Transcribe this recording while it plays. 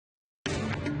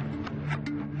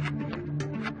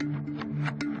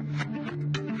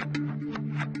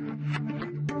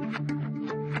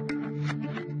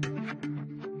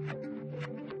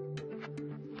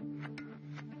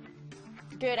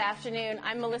Good afternoon.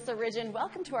 I'm Melissa Ridgen.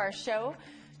 Welcome to our show.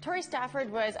 Tori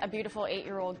Stafford was a beautiful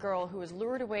 8-year-old girl who was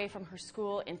lured away from her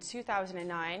school in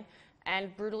 2009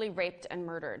 and brutally raped and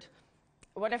murdered.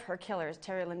 One of her killers,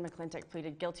 Terry-Lynne McClintic,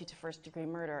 pleaded guilty to first-degree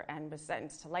murder and was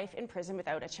sentenced to life in prison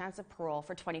without a chance of parole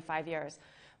for 25 years.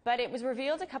 But it was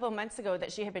revealed a couple of months ago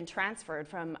that she had been transferred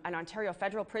from an Ontario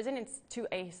federal prison to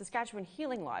a Saskatchewan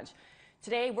healing lodge.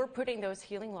 Today, we're putting those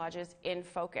healing lodges in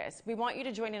focus. We want you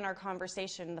to join in our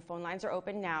conversation. The phone lines are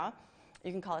open now.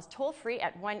 You can call us toll-free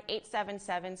at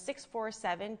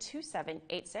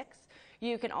 1-877-647-2786.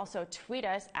 You can also tweet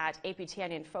us at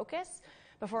APTN InFocus.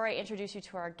 Before I introduce you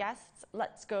to our guests,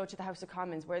 let's go to the House of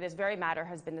Commons, where this very matter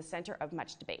has been the centre of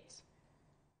much debate.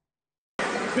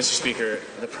 Mr. Speaker,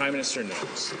 the Prime Minister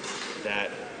knows that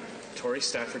Tori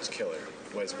Stafford's killer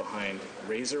was behind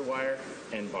razor wire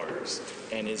and bars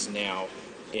and is now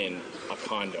in a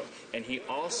condo. And he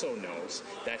also knows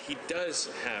that he does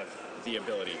have the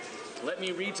ability. Let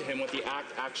me read to him what the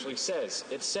Act actually says.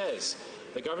 It says,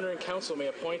 the Governor and Council may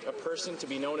appoint a person to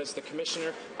be known as the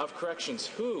Commissioner of Corrections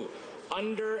who,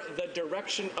 under the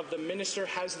direction of the Minister,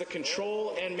 has the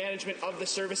control and management of the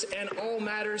service and all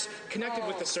matters connected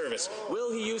with the service.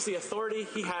 Will he use the authority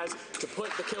he has to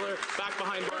put the killer back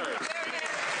behind bars?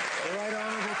 The Right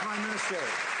Honourable Prime Minister.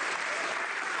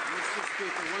 Mr.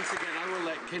 Speaker, once again, I will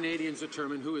let Canadians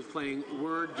determine who is playing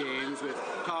word games with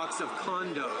talks of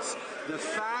condos. The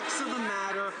facts of the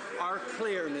matter are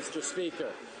clear, Mr.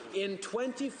 Speaker. In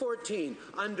 2014,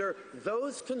 under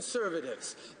those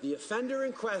Conservatives, the offender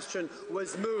in question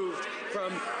was moved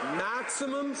from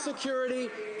maximum security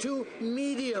to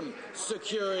medium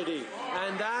security,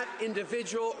 and that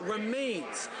individual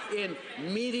remains in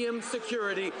medium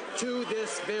security to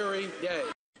this very day.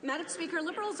 Madam Speaker,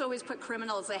 Liberals always put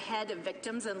criminals ahead of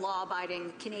victims and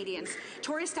law-abiding Canadians.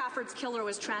 Tori Stafford's killer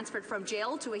was transferred from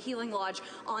jail to a healing lodge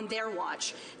on their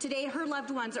watch. Today, her loved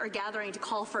ones are gathering to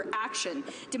call for action,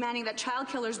 demanding that child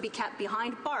killers be kept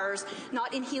behind bars,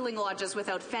 not in healing lodges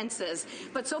without fences.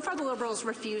 But so far, the Liberals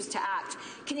refuse to act.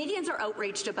 Canadians are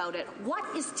outraged about it. What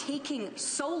is taking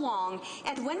so long,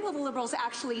 and when will the Liberals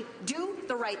actually do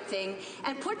the right thing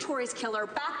and put Tori's killer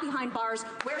back behind bars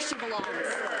where she belongs?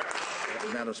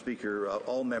 Madam Speaker,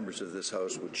 all members of this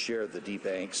House would share the deep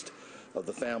angst of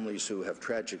the families who have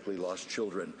tragically lost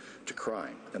children to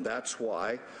crime. And that's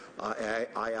why I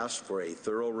asked for a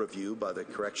thorough review by the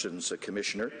Corrections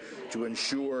Commissioner to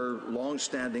ensure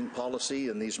long-standing policy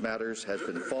in these matters has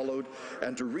been followed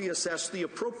and to reassess the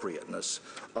appropriateness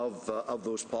of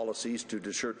those policies to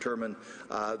determine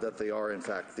that they are, in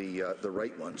fact, the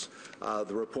right ones.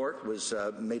 The report was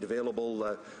made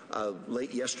available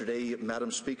late yesterday,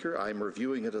 Madam Speaker. I'm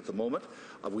reviewing it at the moment.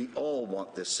 We all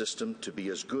want this system to be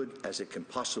as good as it can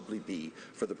possibly be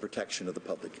for the protection of the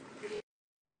public.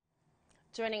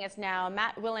 Joining us now,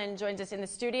 Matt Willan joins us in the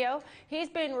studio. He's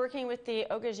been working with the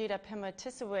Okajita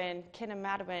Pimatisawin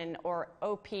Kinamadawin, or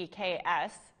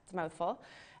OPKS, it's a mouthful,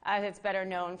 as it's better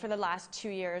known, for the last 2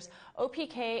 years.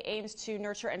 OPK aims to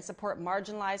nurture and support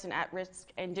marginalized and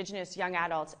at-risk Indigenous young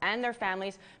adults and their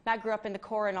families. Matt grew up in the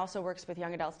Corps and also works with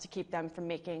young adults to keep them from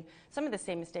making some of the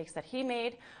same mistakes that he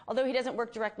made. Although he doesn't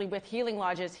work directly with healing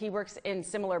lodges, he works in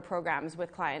similar programs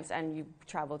with clients, and you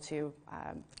travel to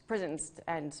prisons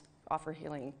and offer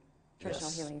healing,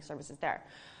 traditional healing services there.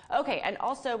 Okay, and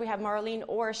also we have Marlene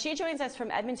Orr. She joins us from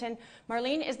Edmonton.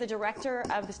 Marlene is the director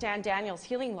of the Stan Daniels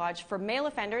Healing Lodge for male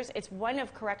offenders. It's one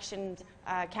of Corrections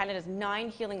Canada's 9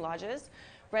 healing lodges.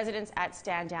 Residents at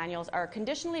Stan Daniels are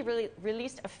conditionally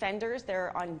released offenders.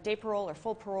 They're on day parole or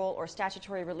full parole or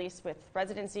statutory release with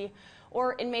residency,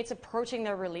 or inmates approaching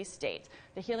their release date.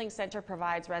 The Healing Centre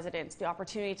provides residents the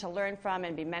opportunity to learn from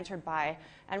and be mentored by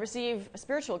and receive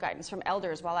spiritual guidance from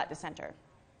elders while at the centre.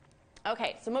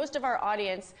 Okay, so most of our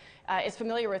audience is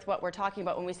familiar with what we're talking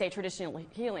about when we say traditional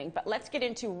healing, but let's get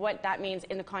into what that means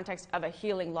in the context of a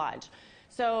healing lodge.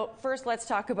 So first, let's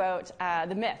talk about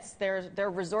the myths. They're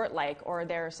resort-like, or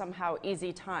they're somehow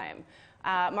easy time.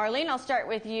 Marlene, I'll start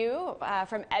with you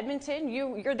from Edmonton.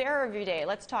 You're there every day.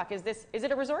 Let's talk. Is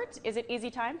it a resort? Is it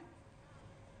easy time?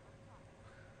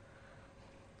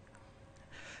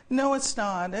 No, it's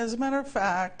not. As a matter of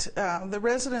fact, the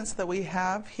residents that we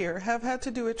have here have had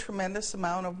to do a tremendous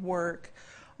amount of work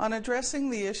on addressing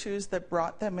the issues that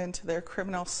brought them into their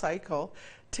criminal cycle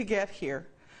to get here.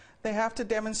 They have to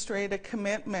demonstrate a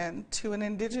commitment to an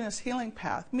Indigenous healing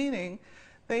path, meaning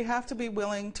they have to be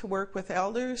willing to work with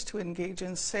elders, to engage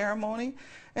in ceremony,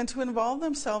 and to involve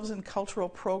themselves in cultural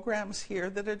programs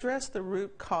here that address the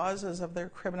root causes of their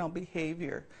criminal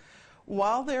behavior.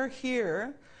 While they're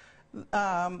here,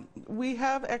 we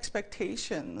have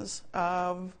expectations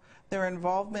of their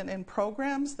involvement in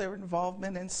programs, their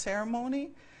involvement in ceremony,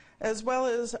 as well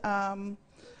as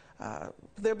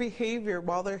their behavior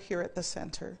while they're here at the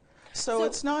center. So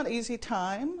it's not an easy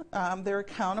time. They're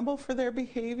accountable for their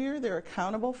behavior, they're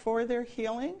accountable for their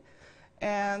healing,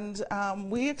 and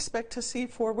we expect to see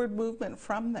forward movement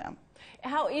from them.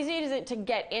 How easy is it to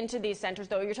get into these centers,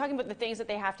 though? You're talking about the things that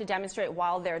they have to demonstrate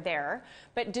while they're there,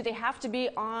 but do they have to be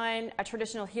on a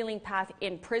traditional healing path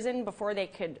in prison before they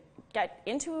could get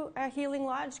into a healing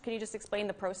lodge? Can you just explain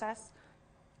the process?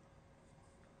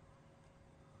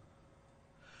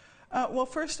 Well,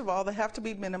 first of all, they have to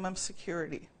be minimum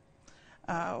security.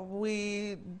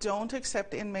 We don't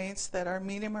accept inmates that are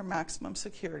medium or maximum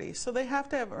security, so they have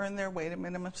to have earned their way to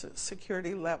minimum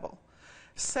security level.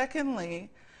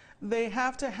 Secondly, they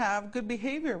have to have good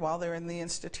behavior while they're in the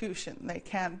institution. They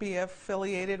can't be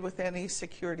affiliated with any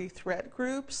security threat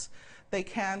groups. They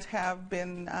can't have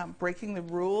been breaking the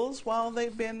rules while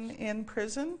they've been in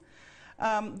prison.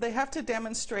 They have to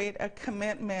demonstrate a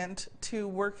commitment to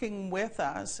working with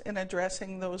us in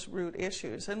addressing those root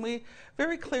issues, and we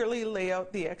very clearly lay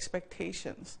out the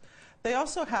expectations. They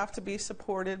also have to be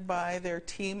supported by their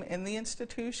team in the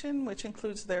institution, which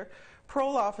includes their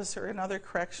parole officer and other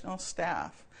correctional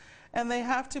staff. And they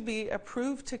have to be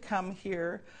approved to come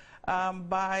here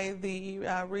by the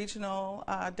regional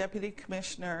deputy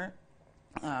commissioner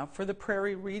for the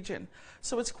Prairie region.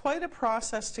 So it's quite a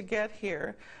process to get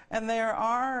here, and there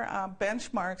are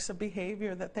benchmarks of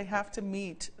behavior that they have to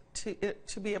meet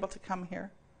to be able to come here.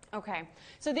 Okay,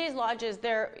 so these lodges,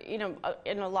 they're, you know,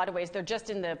 in a lot of ways, they're just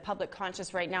in the public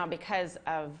conscious right now because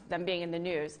of them being in the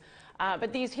news.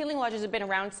 But these healing lodges have been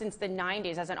around since the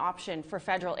 90s as an option for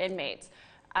federal inmates.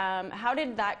 How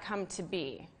did that come to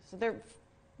be? So they're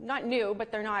not new,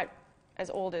 but they're not as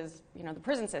old as, you know, the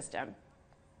prison system.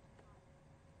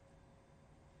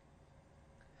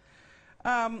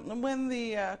 When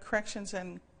the Corrections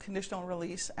and Conditional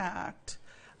Release Act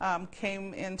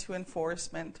came into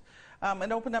enforcement,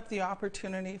 it opened up the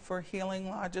opportunity for healing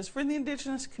lodges for the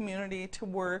Indigenous community to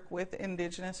work with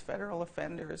Indigenous federal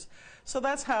offenders. So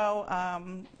that's how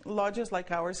lodges like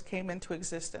ours came into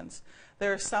existence.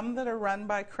 There are some that are run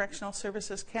by Correctional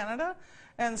Services Canada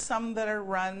and some that are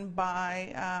run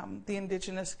by the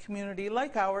Indigenous community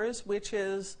like ours, which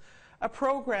is a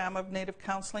program of Native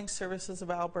Counseling Services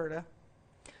of Alberta.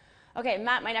 Okay,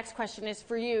 Matt, my next question is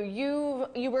for you.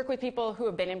 You work with people who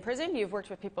have been in prison. You've worked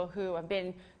with people who have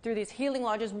been through these healing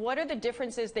lodges. What are the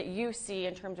differences that you see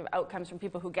in terms of outcomes from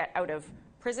people who get out of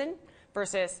prison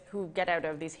versus who get out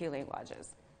of these healing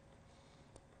lodges?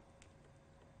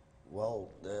 Well,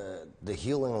 the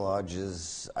healing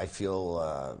lodges, I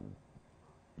feel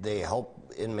they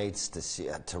help inmates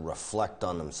to reflect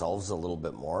on themselves a little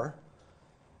bit more.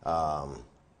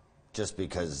 Just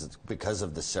because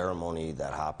of the ceremony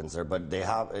that happens there, but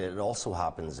it also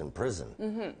happens in prison.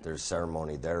 Mm-hmm. There's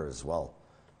ceremony there as well,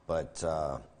 but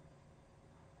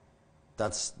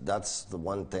that's the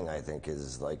one thing I think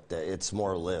is like it's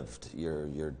more lived.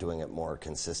 You're doing it more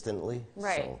consistently.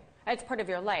 Right. So. It's part of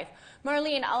your life.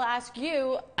 Marlene, I'll ask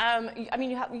you. I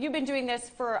mean, you've been doing this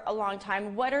for a long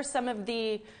time. What are some of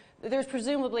there's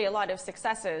presumably a lot of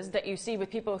successes that you see with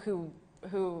people who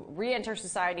re-enter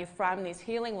society from these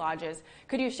healing lodges.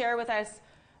 Could you share with us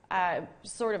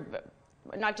sort of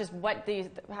not just what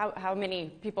how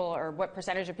many people or what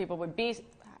percentage of people would be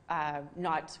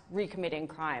not recommitting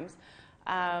crimes,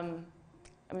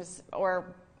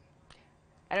 or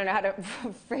I don't know how to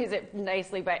phrase it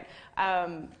nicely, but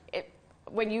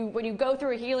when you go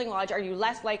through a healing lodge, are you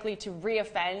less likely to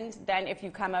re-offend than if you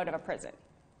come out of a prison?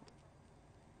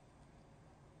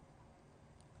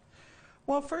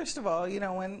 Well, first of all, you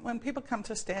know, when people come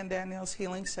to Stan Daniels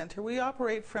Healing Center, we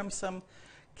operate from some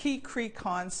key Cree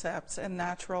concepts and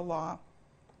natural law.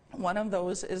 One of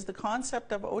those is the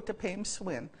concept of Otipem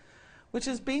Swin, which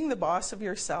is being the boss of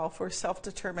yourself or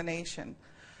self-determination.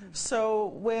 Mm-hmm. So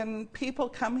when people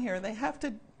come here, they have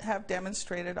to have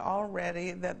demonstrated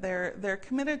already that they're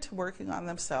committed to working on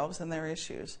themselves and their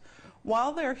issues.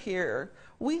 While they're here,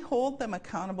 we hold them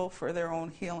accountable for their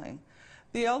own healing.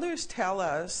 The elders tell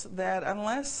us that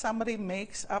unless somebody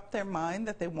makes up their mind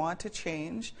that they want to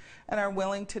change and are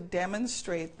willing to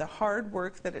demonstrate the hard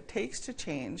work that it takes to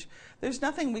change, there's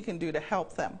nothing we can do to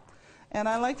help them. And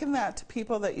I liken that to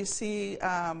people that you see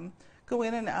go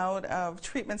in and out of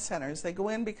treatment centers. They go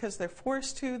in because they're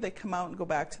forced to, they come out and go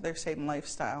back to their same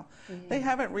lifestyle. Mm-hmm. They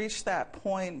haven't reached that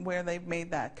point where they've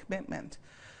made that commitment.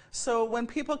 So when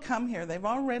people come here, they've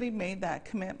already made that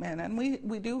commitment, and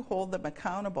we do hold them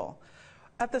accountable.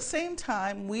 At the same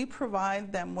time, we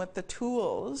provide them with the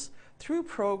tools through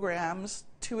programs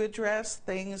to address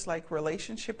things like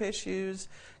relationship issues,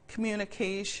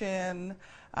 communication,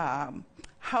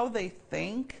 how they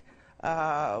think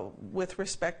with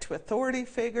respect to authority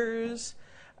figures.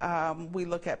 We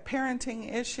look at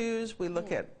parenting issues. We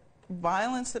look at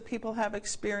violence that people have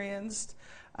experienced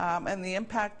and the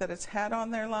impact that it's had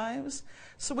on their lives.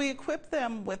 So we equip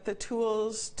them with the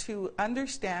tools to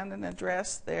understand and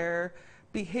address their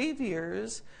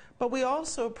behaviors, but we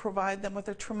also provide them with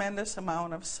a tremendous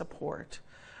amount of support.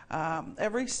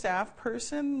 Every staff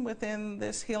person within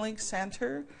this healing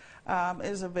center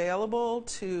is available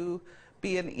to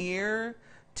be an ear,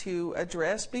 to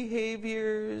address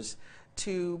behaviors,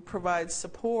 to provide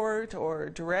support or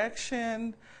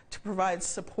direction, to provide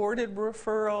supported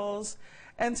referrals,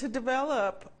 and to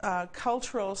develop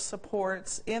cultural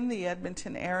supports in the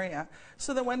Edmonton area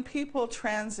so that when people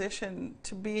transition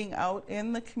to being out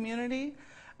in the community,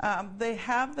 they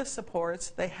have the supports,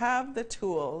 they have the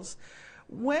tools.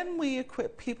 When we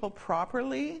equip people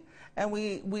properly and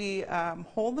we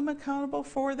hold them accountable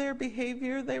for their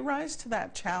behavior, they rise to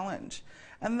that challenge.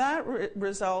 And that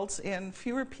results in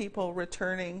fewer people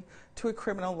returning to a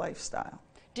criminal lifestyle.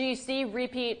 Do you see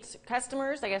repeat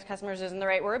customers? I guess customers isn't the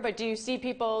right word, but do you see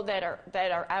people that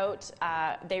are out,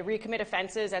 they recommit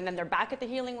offenses, and then they're back at the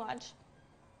Healing Lodge?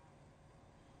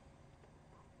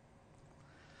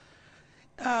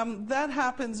 That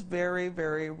happens very,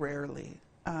 very rarely.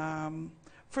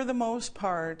 For the most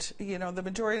part, you know, the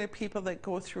majority of people that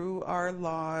go through our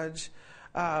lodge,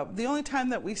 the only time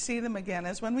that we see them again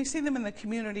is when we see them in the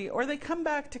community, or they come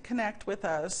back to connect with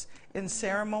us in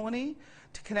ceremony,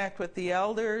 to connect with the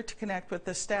elder, to connect with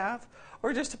the staff,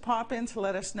 or just to pop in to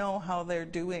let us know how they're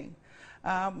doing.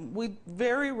 We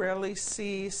very rarely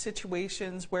see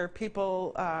situations where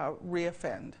people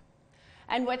reoffend.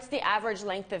 And what's the average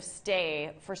length of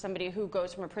stay for somebody who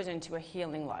goes from a prison to a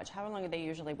healing lodge? How long are they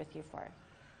usually with you for?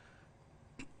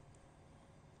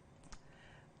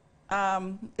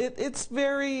 It's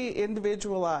very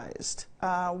individualized.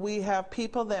 We have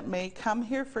people that may come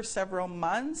here for several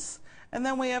months, and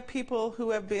then we have people who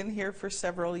have been here for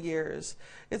several years.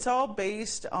 It's all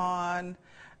based on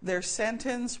their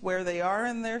sentence, where they are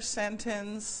in their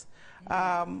sentence,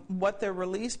 what their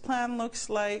release plan looks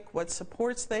like, what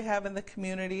supports they have in the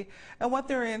community, and what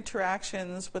their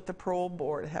interactions with the parole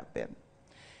board have been.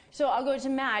 So I'll go to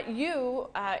Matt. You,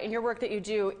 in your work that you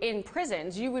do in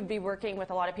prisons, you would be working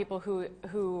with a lot of people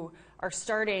who are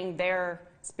starting their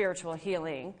spiritual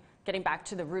healing, getting back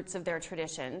to the roots of their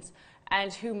traditions,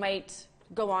 and who might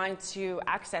go on to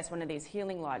access one of these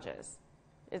healing lodges.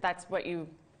 Is that what you?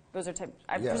 Those are types.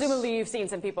 Yes. Presumably, you've seen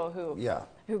some people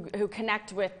who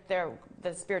connect with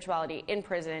the spirituality in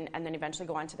prison and then eventually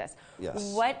go on to this.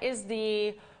 Yes.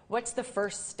 What's the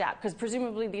first step? Because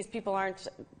presumably these people aren't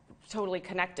totally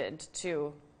connected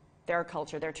to their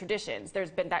culture, their traditions.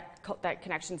 There's been that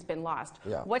connection's been lost.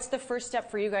 Yeah. What's the first step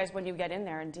for you guys when you get in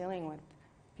there and dealing with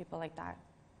people like that?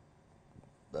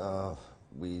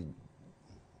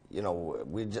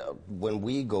 When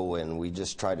we go in, we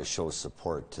just try to show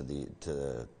support to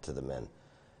the men,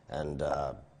 and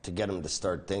to get them to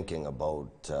start thinking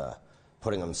about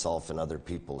putting themselves in other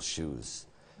people's shoes,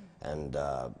 and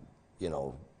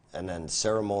and then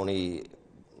ceremony.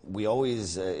 We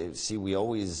always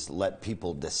let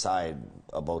people decide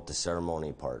about the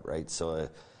ceremony part, right? So,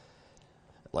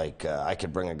 I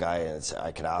could bring a guy and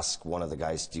I could ask one of the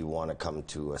guys, "Do you want to come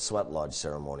to a sweat lodge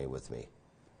ceremony with me?"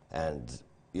 And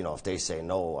if they say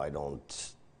no, I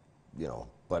don't,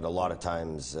 but a lot of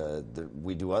times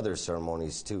we do other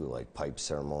ceremonies too, like pipe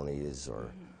ceremonies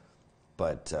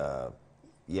but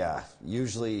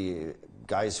usually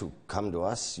guys who come to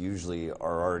us usually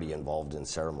are already involved in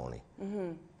ceremony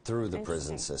through the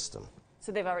prison system.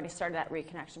 So they've already started that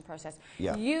reconnection process.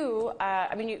 Yeah. You,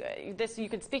 you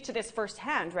could speak to this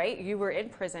firsthand, right? You were in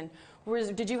prison.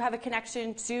 Did you have a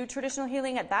connection to traditional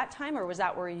healing at that time, or was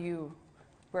that where you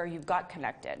got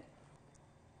connected?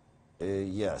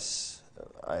 Yes,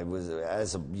 I was.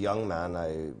 As a young man,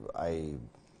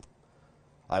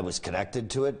 I was connected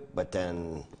to it, but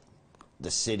then the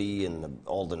city and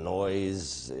all the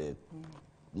noise, it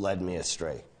led me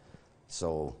astray.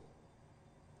 So,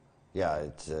 yeah,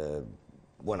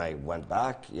 when I went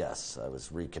back, yes, I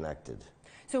was reconnected.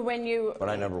 So but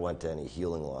I never went to any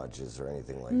healing lodges or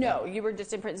anything like that. No, you were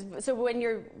just in prison. So when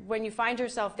you find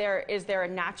yourself there, is there a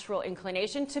natural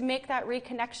inclination to make that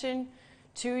reconnection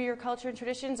to your culture and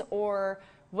traditions, or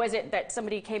was it that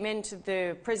somebody came into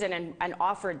the prison and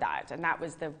offered that, and that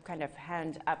was the kind of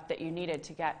hand up that you needed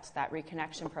to get that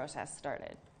reconnection process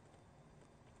started?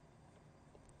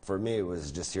 for me, it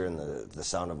was just hearing the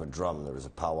sound of a drum. There was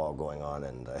a powwow going on,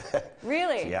 and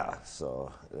really, yeah.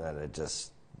 So and it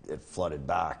flooded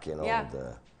back, you know. Yeah.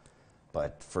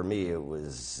 But for me, it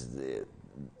was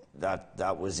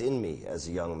that was in me as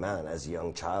a young man, as a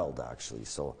young child, actually.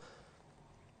 So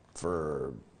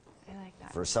for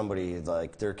somebody,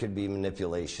 like, there could be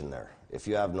manipulation there if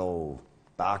you have no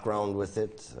background with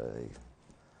it.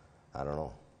 I don't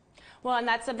know. Well, and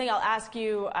that's something I'll ask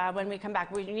you when we come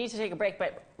back. We need to take a break,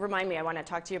 but remind me, I want to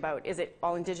talk to you about, is it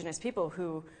all Indigenous people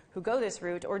who go this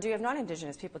route, or do you have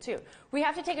non-Indigenous people too? We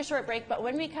have to take a short break, but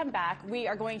when we come back, we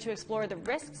are going to explore the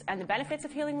risks and the benefits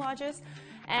of healing lodges,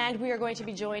 and we are going to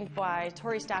be joined by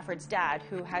Tori Stafford's dad,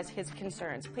 who has his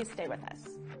concerns. Please stay with us.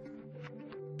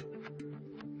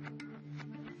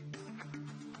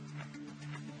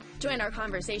 Join our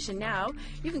conversation now.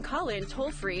 You can call in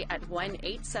toll-free at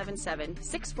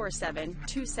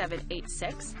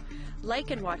 1-877-647-2786.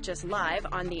 Like and watch us live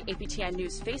on the APTN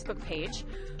News Facebook page.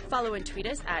 Follow and tweet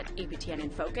us at APTN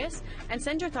InFocus. And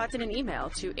send your thoughts in an email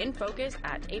to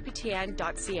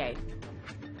infocus@aptn.ca.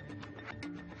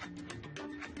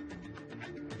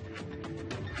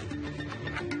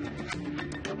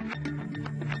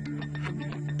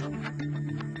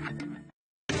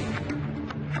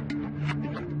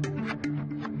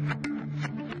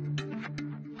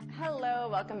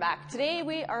 Welcome back. Today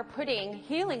we are putting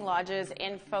healing lodges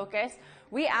in focus.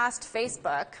 We asked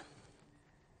Facebook,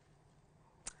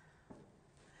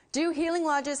 do healing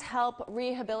lodges help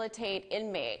rehabilitate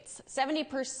inmates?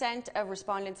 70% of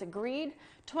respondents agreed.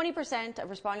 20% of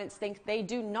respondents think they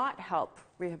do not help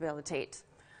rehabilitate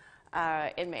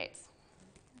inmates.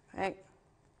 Right.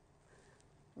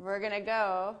 We're going to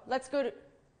go. Let's go to...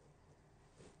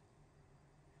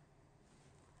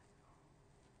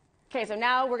 Okay, so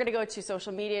now we're going to go to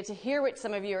social media to hear what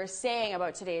some of you are saying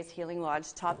about today's Healing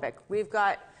Lodge topic. We've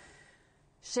got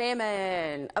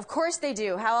Shaman. Of course they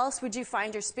do. How else would you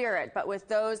find your spirit? But with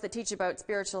those that teach about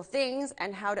spiritual things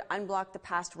and how to unblock the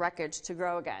past wreckage to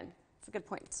grow again. That's a good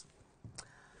point.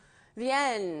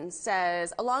 Vien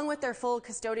says, along with their full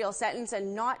custodial sentence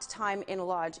and not time in a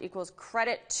lodge equals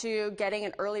credit to getting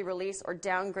an early release or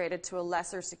downgraded to a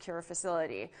lesser secure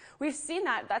facility. We've seen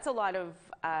that. That's a lot of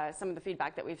some of the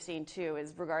feedback that we've seen too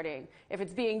is regarding if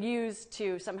it's being used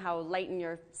to somehow lighten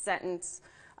your sentence.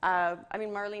 I mean,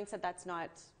 Marlene said that's not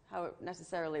how it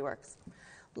necessarily works.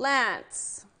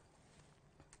 Lance,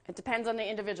 it depends on the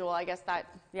individual. I guess that,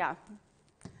 yeah.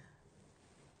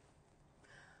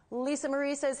 Lisa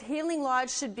Marie says Healing Lodge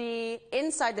should be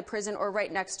inside the prison or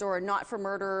right next door, not for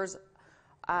murderers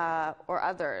or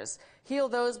others. Heal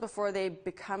those before they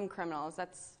become criminals.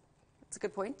 That's a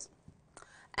good point.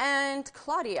 And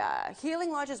Claudia,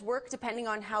 healing lodges work depending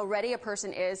on how ready a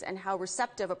person is and how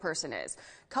receptive a person is.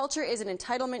 Culture is an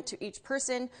entitlement to each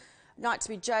person, not to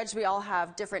be judged. We all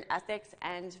have different ethics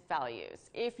and values.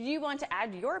 If you want to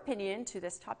add your opinion to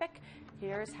this topic,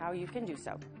 here's how you can do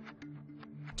so.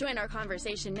 Join our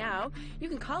conversation now. You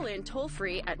can call in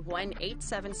toll-free at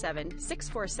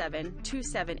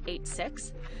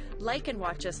 1-877-647-2786. Like and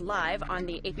watch us live on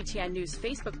the APTN News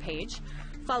Facebook page.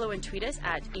 Follow and tweet us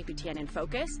at APTN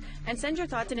InFocus. And send your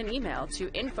thoughts in an email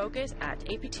to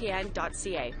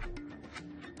infocus@aptn.ca.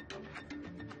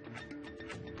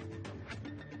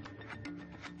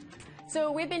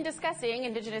 So we've been discussing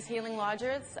Indigenous healing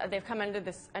lodges. They've come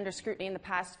under scrutiny in the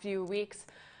past few weeks.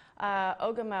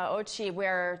 Okimaw Ohci,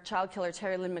 where child killer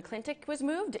Terry-Lynne McClintic was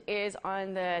moved, is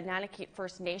on the Nanakit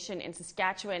First Nation in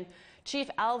Saskatchewan.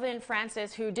 Chief Alvin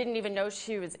Francis, who didn't even know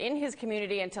she was in his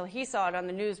community until he saw it on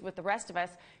the news with the rest of us,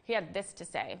 he had this to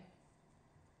say.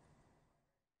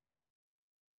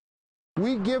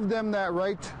 We give them that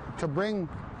right to bring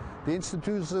the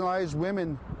institutionalized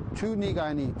women to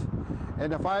Niganit.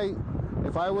 And if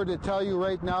I were to tell you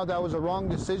right now that was a wrong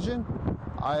decision,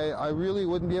 I really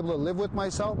wouldn't be able to live with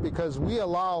myself, because we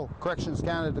allow Corrections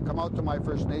Canada to come out to my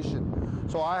First Nation.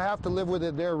 So I have to live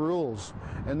within their rules.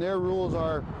 And their rules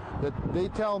are that they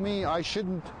tell me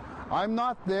I'm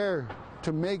not there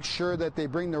to make sure that they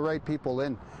bring the right people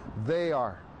in. They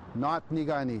are, not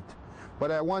Niganit.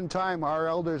 But at one time, our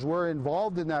elders were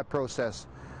involved in that process.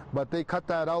 But they cut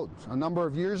that out a number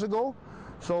of years ago.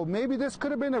 So maybe this could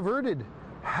have been averted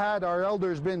had our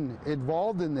elders been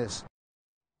involved in this.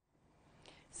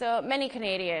 So many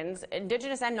Canadians,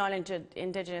 Indigenous and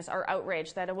non-Indigenous, are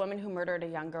outraged that a woman who murdered a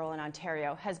young girl in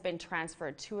Ontario has been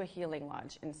transferred to a healing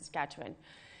lodge in Saskatchewan.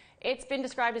 It's been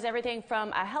described as everything from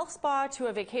a health spa to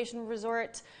a vacation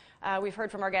resort. We've heard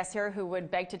from our guests here who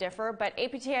would beg to differ, but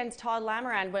APTN's Todd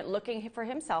Lamoran went looking for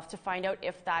himself to find out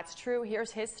if that's true.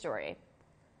 Here's his story.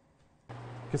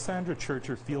 Cassandra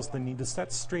Churcher feels the need to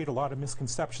set straight a lot of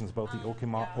misconceptions about the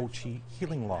Okimaw Ohci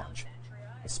Healing Lodge,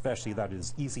 especially that it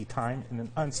is easy time in an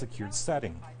unsecured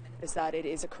setting. Is that it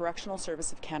is a Correctional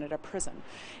Service of Canada prison.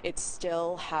 It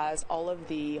still has all of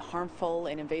the harmful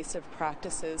and invasive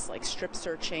practices like strip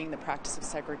searching, the practice of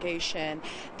segregation.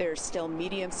 There's still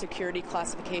medium security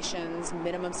classifications,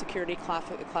 minimum security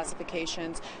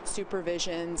classifications,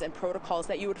 supervisions, and protocols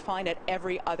that you would find at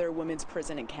every other women's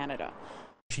prison in Canada.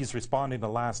 She's responding to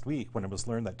last week when it was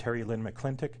learned that Terry-Lynne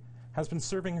McClintic has been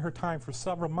serving her time for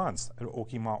several months at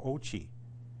Okimaw Ohci.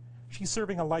 She's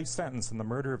serving a life sentence in the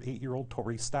murder of 8-year-old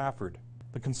Tori Stafford.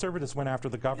 The Conservatives went after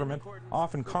the government,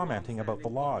 often commenting about the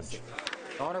lodge.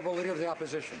 Honourable Leader of the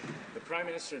Opposition. The Prime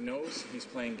Minister knows he's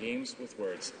playing games with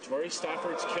words. Tori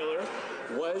Stafford's killer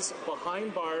was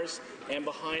behind bars and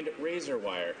behind razor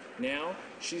wire. Now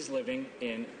she's living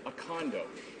in a condo.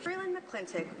 Marlene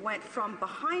McClintic went from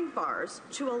behind bars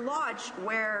to a lodge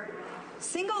where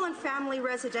single and family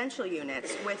residential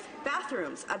units with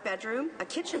bathrooms, a bedroom, a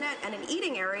kitchenette, and an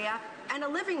eating area, and a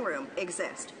living room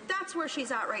exist. That's where she's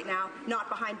at right now, not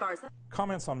behind bars.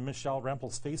 Comments on Michelle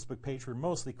Rempel's Facebook page were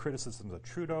mostly criticisms of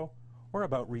Trudeau or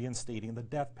about reinstating the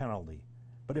death penalty,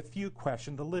 but a few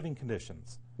questioned the living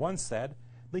conditions. One said,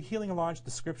 the Healing Lodge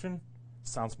description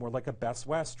sounds more like a Best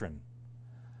Western.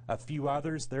 A few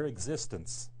others, their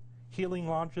existence. Healing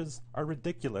lodges are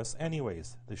ridiculous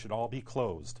anyways. They should all be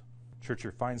closed.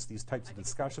 Churcher finds these types of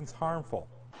discussions harmful.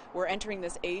 We're entering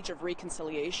this age of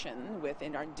reconciliation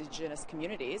within our Indigenous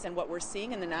communities, and what we're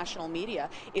seeing in the national media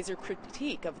is a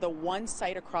critique of the one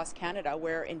site across Canada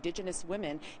where Indigenous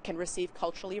women can receive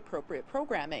culturally appropriate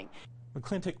programming.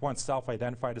 McClintic once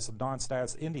self-identified as a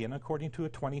non-status Indian, according to a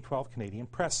 2012 Canadian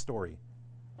press story.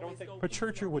 But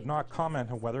Churcher would not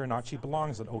comment on whether or not she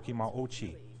belongs at Okimaw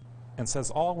Ohci, and says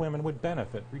all women would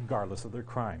benefit regardless of their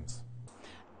crimes.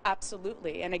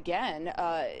 Absolutely, and again,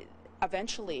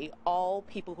 eventually all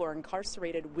people who are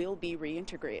incarcerated will be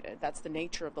reintegrated. That's the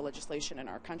nature of the legislation in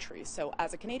our country. So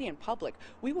as a Canadian public,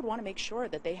 we would want to make sure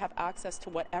that they have access to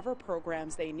whatever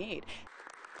programs they need.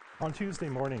 On Tuesday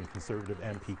morning, Conservative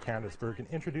MP Candice Bergen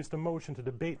introduced a motion to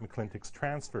debate McClintic's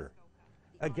transfer.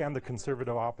 Again, the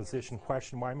Conservative opposition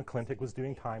questioned why McClintic was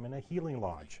doing time in a healing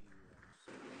lodge.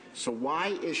 So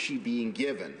why is she being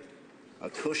given a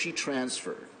cushy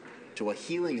transfer to a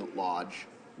healing lodge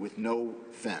with no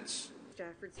fence?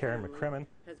 Karen McCrimmon,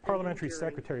 Parliamentary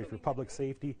Secretary for Public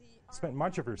Safety, spent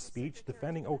much of her speech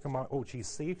defending Okimaw Ohci's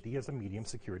safety as a medium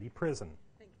security prison.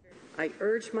 I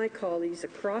urge my colleagues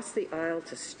across the aisle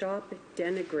to stop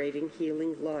denigrating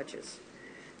healing lodges.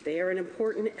 They are an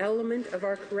important element of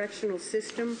our correctional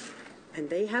system, and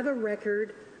they have a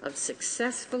record of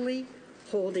successfully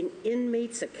holding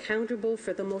inmates accountable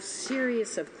for the most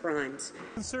serious of crimes.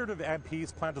 Conservative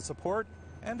MPs plan to support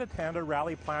and attend a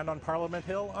rally planned on Parliament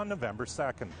Hill on November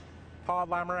 2nd. Todd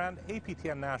Lamourand,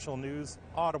 APTN National News,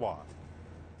 Ottawa.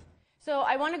 So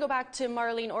I want to go back to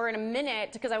Marlene Orr in a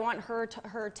minute because I want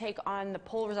her take on the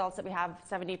poll results that we have.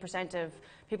 70% of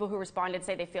people who responded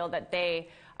say they feel that they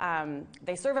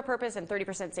serve a purpose, and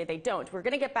 30% say they don't. We're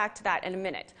going to get back to that in a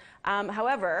minute.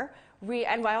 However,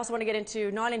 I also want to get into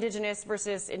non-Indigenous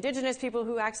versus Indigenous people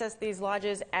who access these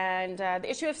lodges and the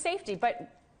issue of safety.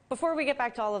 But before we get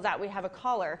back to all of that, we have a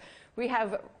caller. We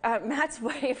have Matt's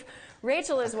wife,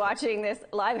 Rachel, is watching this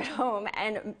live at home,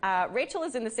 and Rachel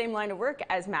is in the same line of work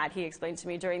as Matt, he explained to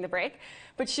me during the break.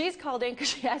 But she's called in because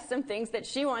she has some things that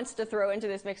she wants to throw into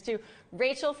this mix too.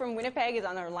 Rachel from Winnipeg is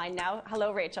on our line now.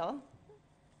 Hello, Rachel.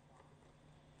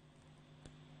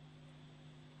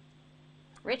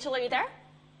 Rachel, are you there?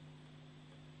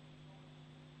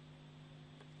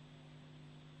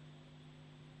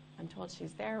 I'm told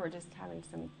she's there. We're just having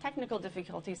some technical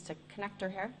difficulties to connect her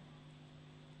here.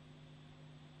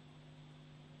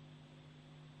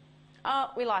 Oh,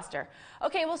 we lost her.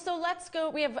 Okay, well, so let's go.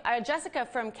 We have Jessica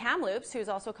from Kamloops, who's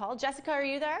also called. Jessica, are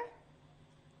you there?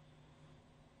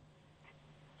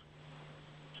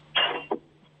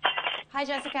 Hi,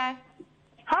 Jessica.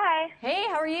 Hi. Hey,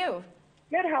 how are you?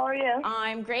 Good, how are you?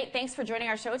 I'm great. Thanks for joining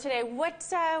our show today. What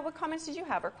comments did you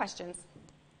have or questions?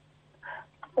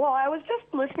 Well, I was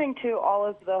just listening to all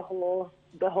of the whole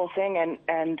thing,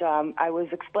 and I was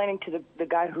explaining to the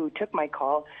guy who took my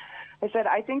call. I said,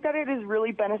 I think that it is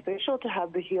really beneficial to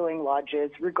have the healing lodges,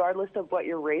 regardless of what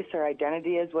your race or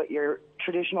identity is, what your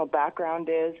traditional background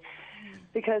is.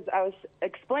 Because I was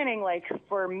explaining, like,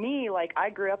 for me, like, I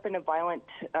grew up in a violent,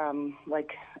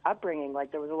 upbringing.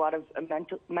 Like, there was a lot of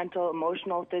mental,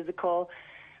 emotional, physical,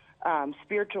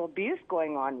 spiritual abuse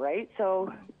going on, right?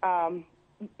 So,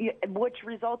 which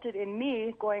resulted in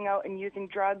me going out and using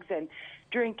drugs and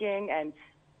drinking and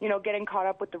getting caught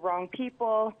up with the wrong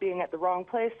people, being at the wrong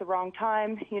place, the wrong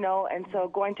time, and so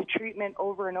going to treatment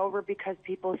over and over because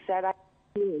people said I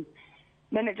could.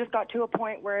 Then it just got to a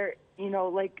point where,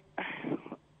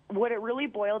 what it really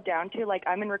boiled down to,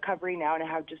 I'm in recovery now and I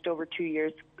have just over 2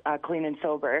 years clean and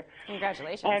sober.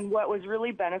 Congratulations. And what was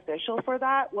really beneficial for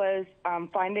that was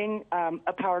finding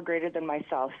a power greater than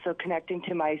myself. So connecting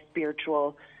to my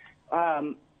spiritual,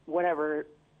 finding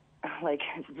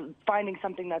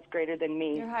something that's greater than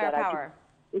me. Your higher power.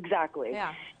 Exactly.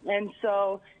 Yeah. And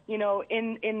so,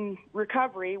 in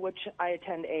recovery, which I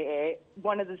attend AA,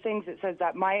 one of the things it says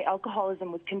that my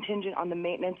alcoholism was contingent on the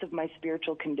maintenance of my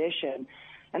spiritual condition.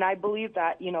 And I believe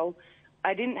that,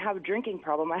 I didn't have a drinking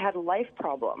problem. I had a life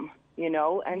problem,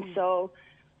 and so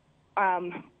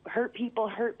hurt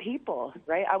people,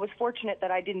 right? I was fortunate that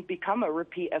I didn't become a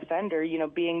repeat offender,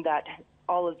 being that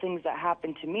all of the things that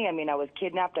happened to me. I mean, I was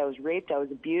kidnapped, I was raped, I was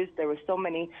abused. There was so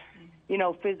many,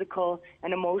 physical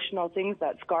and emotional things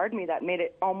that scarred me that made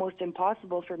it almost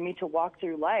impossible for me to walk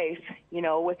through life,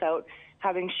 without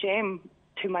having shame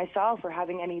to myself or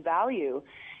having any value.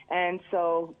 And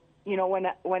so,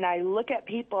 when I look at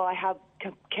people, I have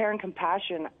care and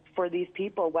compassion for these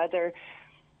people, whether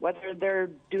they're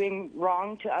doing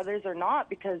wrong to others or not,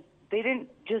 because they didn't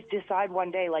just decide one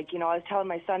day. I was telling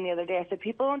my son the other day, I said,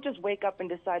 people don't just wake up and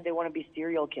decide they want to be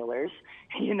serial killers,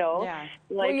 Yeah.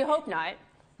 Well, you hope not.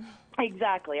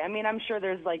 Exactly. I mean, I'm sure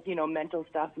there's mental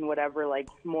stuff and whatever,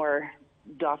 more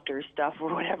doctor stuff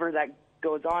or whatever that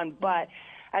goes on. But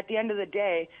at the end of the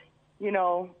day,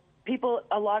 people,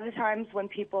 a lot of times when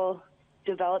people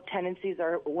develop tendencies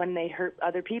or when they hurt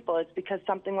other people, it's because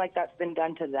something like that's been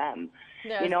done to them.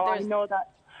 I know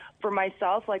that for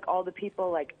myself, all the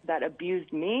people that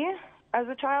abused me as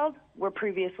a child were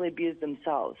previously abused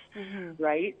themselves,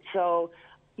 right? So,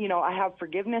 I have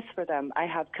forgiveness for them. I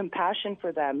have compassion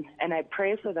for them, and I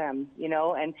pray for them,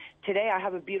 and today I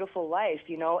have a beautiful life,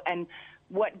 and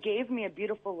what gave me a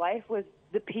beautiful life was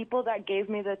the people that gave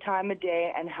me the time of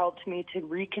day and helped me to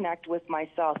reconnect with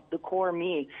myself, the core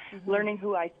me, learning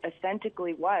who I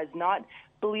authentically was, not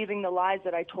believing the lies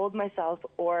that I told myself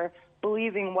or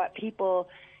believing what people,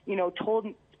 told,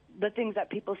 the things that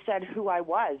people said who I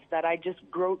was, that I just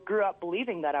grew up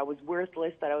believing that I was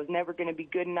worthless, that I was never going to be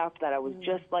good enough, that I was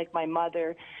just like my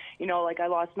mother. I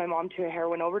lost my mom to a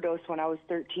heroin overdose when I was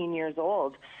 13 years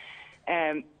old.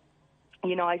 And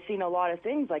I've seen a lot of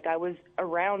things. I was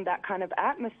around that kind of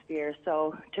atmosphere.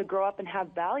 So to grow up and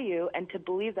have value and to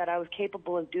believe that I was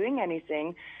capable of doing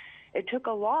anything, it took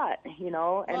a lot, And,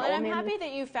 I'm happy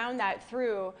that you found that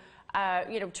through,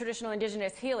 traditional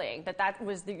Indigenous healing, that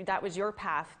was your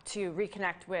path to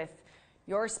reconnect with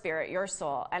your spirit, your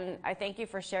soul. And I thank you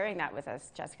for sharing that with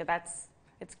us, Jessica.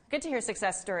 It's good to hear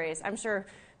success stories. I'm sure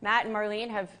Matt and Marlene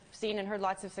have seen and heard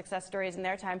lots of success stories in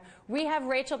their time. We have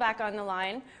Rachel back on the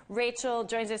line. Rachel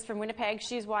joins us from Winnipeg.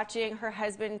 She's watching her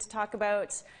husband talk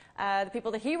about the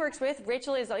people that he works with.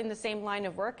 Rachel is in the same line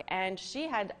of work, and she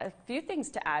had a few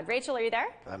things to add. Rachel, are you there?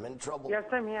 I'm in trouble. Yes,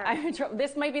 I'm here. I'm in trouble.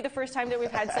 This might be the first time that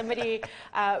we've had somebody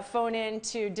phone in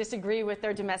to disagree with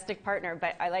their domestic partner,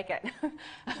 but I like it.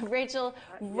 Rachel,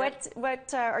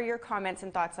 what are your comments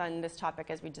and thoughts on this topic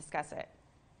as we discuss it?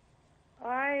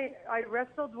 I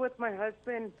wrestled with my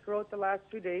husband throughout the last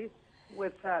 2 days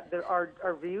with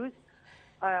our views.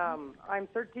 I'm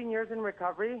 13 years in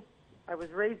recovery. I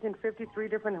was raised in 53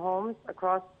 different homes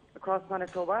across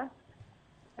Manitoba,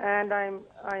 and I've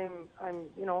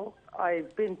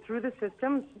been through the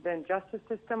systems, the justice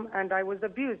system, and I was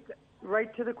abused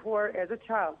right to the core as a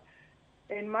child.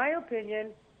 In my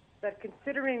opinion, that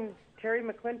considering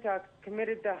Terry-Lynne McClintic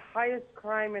committed the highest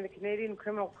crime in the Canadian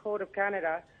Criminal Code of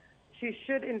Canada, she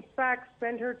should, in fact,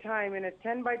 spend her time in a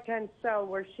 10-by-10 cell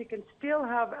where she can still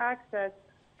have access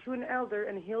to an elder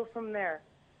and heal from there.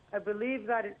 I believe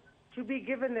that to be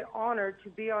given the honor to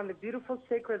be on the beautiful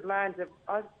sacred lands of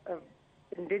us, of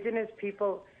Indigenous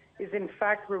people, is in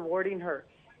fact rewarding her.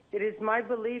 It is my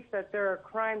belief that there are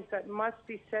crimes that must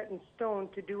be set in stone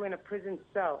to do in a prison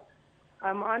cell.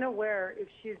 I'm unaware if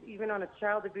she is even on a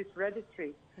child abuse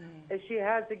registry, as she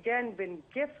has again been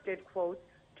gifted, quote,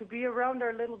 to be around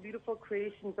our little beautiful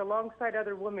creations alongside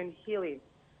other women healing.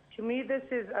 To me, this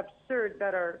is absurd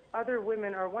that our other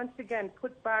women are once again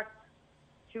put back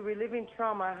to reliving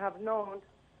trauma, have known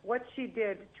what she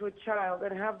did to a child,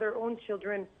 and have their own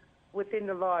children within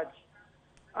the lodge.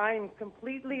 I'm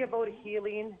completely about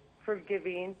healing,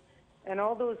 forgiving, and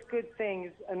all those good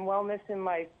things and wellness in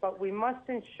life, but we must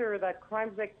ensure that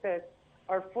crimes like this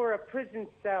are for a prison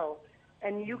cell,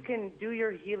 and you can do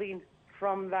your healing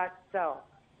from that cell.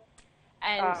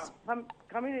 And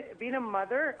being a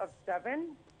mother of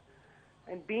 7,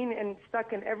 and being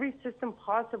stuck in every system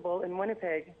possible in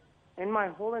Winnipeg, in my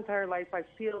whole entire life, I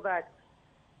feel that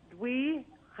we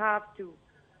have to,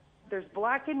 there's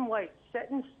black and white, set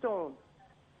in stone,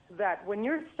 that when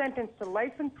you're sentenced to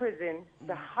life in prison,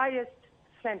 the highest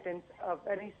sentence of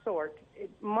any sort, it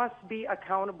must be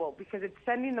accountable, because it's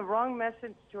sending the wrong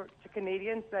message to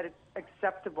Canadians that it's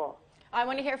acceptable. I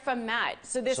want to hear from Matt.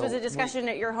 So this was a discussion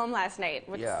at your home last night.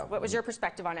 What was your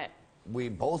perspective on it? We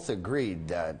both agreed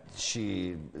that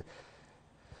she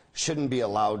shouldn't be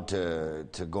allowed to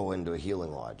go into a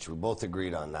healing lodge. We both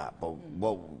agreed on that. But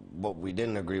what we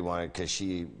didn't agree on, because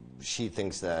she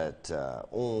thinks that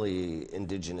only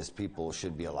Indigenous people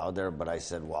should be allowed there. But I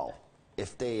said, well,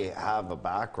 if they have a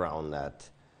background that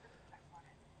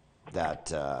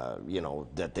you know,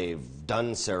 that they've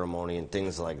done ceremony and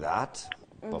things like that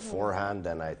beforehand,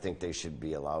 then I think they should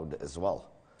be allowed as well.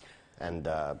 And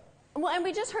well, and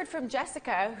we just heard from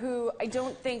Jessica, who I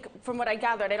don't think, from what I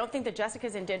gathered, I don't think that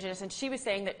Jessica's Indigenous, and she was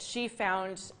saying that she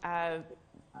found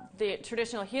the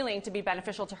traditional healing to be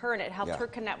beneficial to her, and it helped her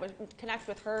connect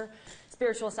with her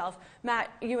spiritual self.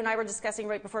 Matt, you and I were discussing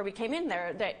right before we came in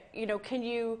there that, you know, can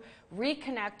you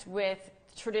reconnect with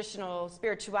traditional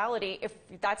spirituality if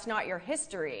that's not your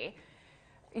history?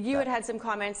 You had some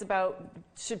comments about,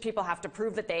 should people have to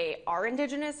prove that they are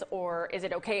Indigenous, or is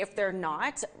it okay if they're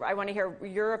not? I want to hear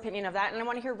your opinion of that, and I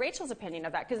want to hear Rachel's opinion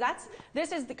of that, because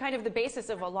this is the kind of the basis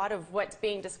of a lot of what's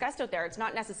being discussed out there. It's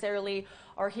not necessarily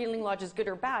are healing lodges good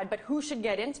or bad, but who should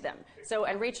get into them. So,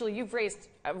 and Rachel, you've raised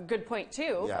a good point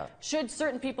too. Yeah. Should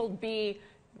certain people be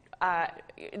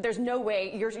there's no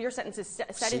way, your sentence is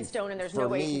set in stone, and there's no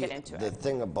way you can get into it. The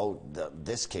thing about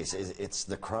this case is it's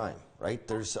the crime, right?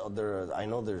 I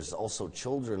know there's also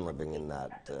children living in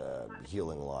that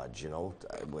healing lodge, you know,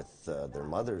 with their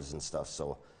mothers and stuff.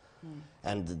 So,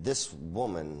 and this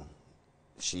woman,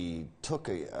 she took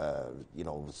you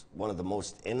know, one of the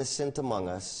most innocent among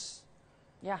us,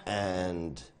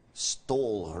 and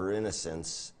stole her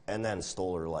innocence, and then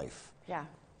stole her life. Yeah.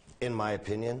 In my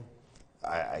opinion,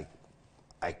 I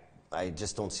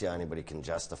just don't see how anybody can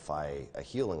justify a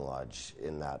healing lodge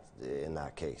in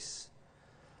that case.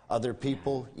 Other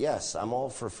people, yes, I'm all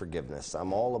for forgiveness.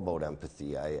 I'm all about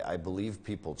empathy. I believe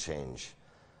people change.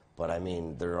 But I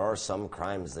mean, there are some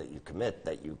crimes that you commit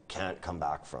that you can't come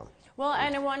back from. Well,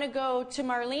 and I want to go to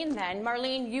Marlene then.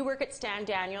 Marlene, you work at Stan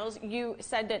Daniels. You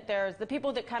said that there's the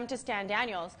people that come to Stan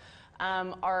Daniels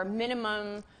are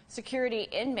minimum security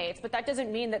inmates, but that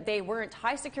doesn't mean that they weren't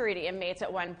high security inmates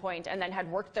at one point and then had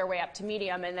worked their way up to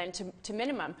medium and then to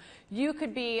minimum. You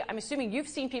could be, I'm assuming you've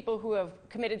seen people who have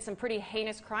committed some pretty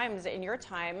heinous crimes in your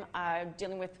time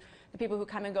dealing with the people who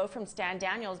come and go from Stan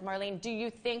Daniels. Marlene, do you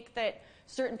think that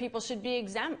certain people should be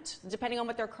exempt, depending on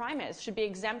what their crime is, should be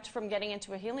exempt from getting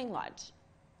into a healing lodge?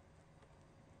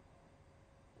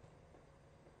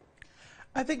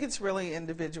 I think it's really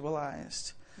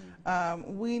individualized.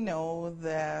 We know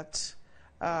that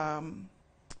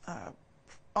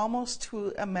almost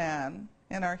to a man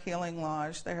in our healing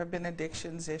lodge, there have been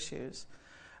addictions issues.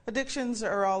 Addictions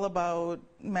are all about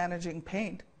managing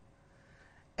pain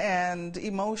and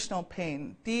emotional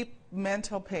pain, deep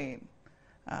mental pain,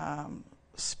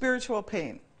 spiritual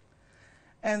pain.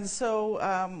 And so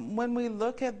when we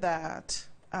look at that,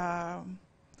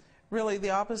 really the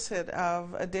opposite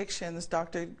of addictions,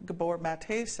 Dr. Gabor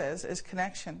Mate says, is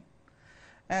connection.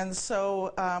 And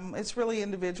so it's really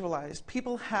individualized.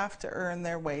 People have to earn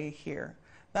their way here.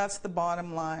 That's the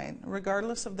bottom line.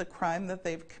 Regardless of the crime that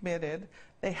they've committed,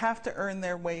 they have to earn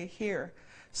their way here.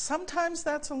 Sometimes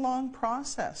that's a long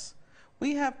process.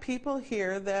 We have people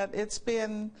here that it's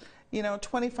been,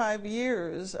 25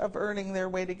 years of earning their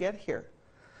way to get here.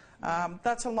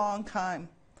 That's a long time.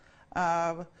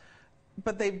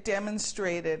 But they've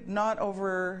demonstrated, not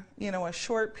over a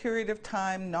short period of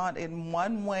time, not in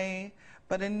one way,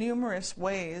 but in numerous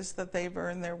ways, that they've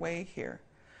earned their way here.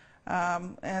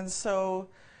 And so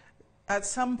at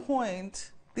some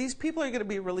point, these people are going to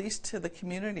be released to the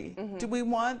community. Mm-hmm. Do we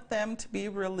want them to be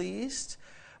released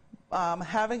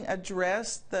having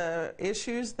addressed the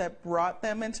issues that brought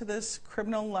them into this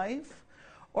criminal life?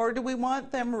 Or do we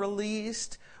want them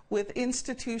released with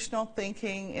institutional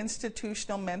thinking,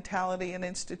 institutional mentality, and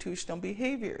institutional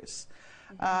behaviors,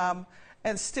 and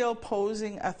still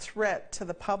posing a threat to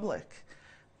the public?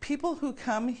 People who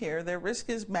come here, their risk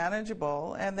is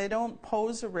manageable, and they don't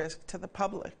pose a risk to the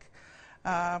public.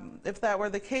 If that were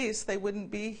the case, they wouldn't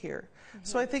be here.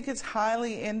 So I think it's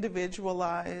highly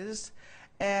individualized,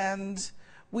 and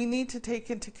we need to take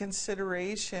into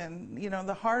consideration,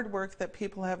 the hard work that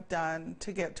people have done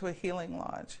to get to a healing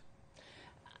lodge.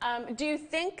 Do you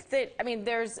think that,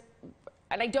 there's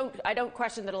and I don't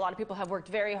question that a lot of people have worked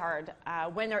very hard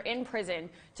when they're in prison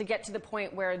to get to the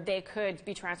point where they could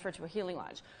be transferred to a healing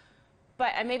lodge.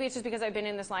 But and maybe it's just because I've been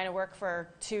in this line of work for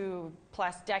 2+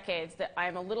 decades that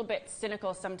I'm a little bit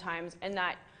cynical sometimes, and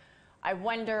that I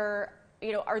wonder,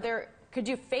 you know, could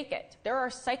you fake it? There are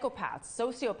psychopaths,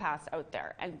 sociopaths out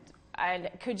there,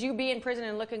 and could you be in prison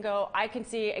and look and go, I can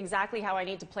see exactly how I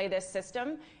need to play this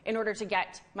system in order to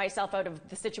get myself out of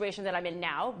the situation that I'm in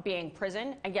now, being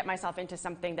prison, and get myself into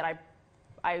something that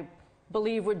I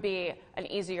believe would be an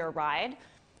easier ride?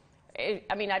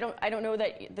 I mean, I don't know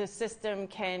that the system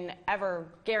can ever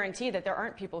guarantee that there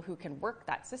aren't people who can work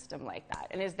that system like that.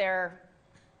 And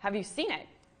have you seen it?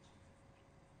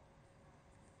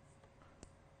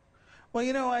 Well,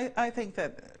 you know, I think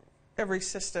that every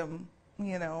system,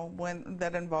 you know,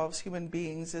 that involves human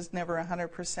beings is never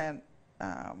 100%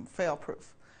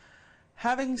 fail-proof.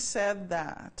 Having said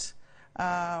that,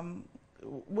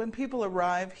 when people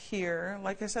arrive here,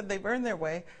 like I said, they've earned their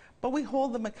way, but we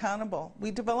hold them accountable.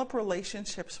 We develop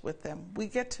relationships with them. We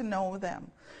get to know them.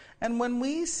 And when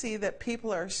we see that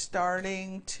people are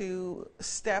starting to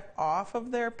step off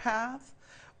of their path,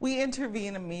 we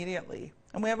intervene immediately.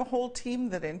 And we have a whole team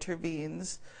that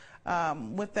intervenes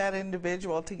with that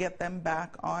individual to get them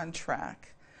back on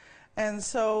track. And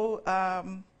so,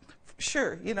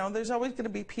 sure, you know, there's always going to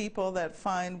be people that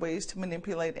find ways to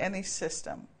manipulate any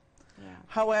system. Yeah.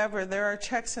 However, there are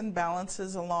checks and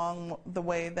balances along the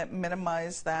way that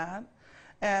minimize that.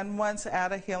 And once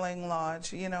at a healing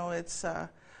lodge, you know, it's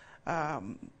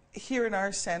here in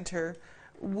our center,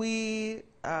 we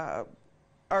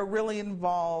are really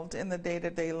involved in the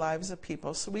day-to-day lives of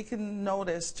people, so we can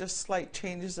notice just slight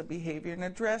changes of behavior and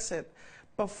address it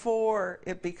before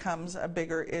it becomes a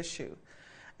bigger issue.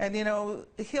 And you know,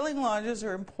 healing lodges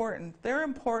are important. They're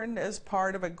important as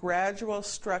part of a gradual,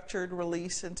 structured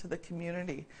release into the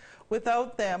community.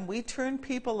 Without them, we turn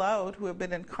people out who have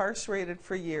been incarcerated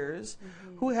for years,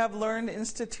 who have learned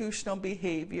institutional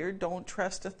behavior, don't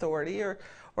trust authority,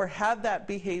 or had that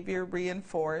behavior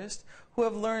reinforced, who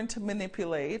have learned to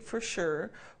manipulate, for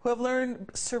sure, who have learned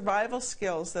survival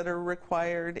skills that are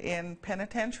required in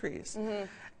penitentiaries.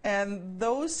 And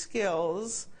those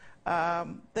skills,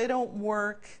 they don't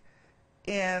work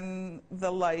in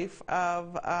the life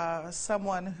of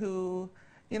someone who,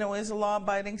 you know, is a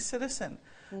law-abiding citizen.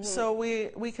 So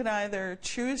we can either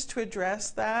choose to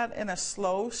address that in a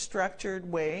slow,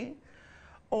 structured way,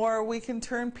 or we can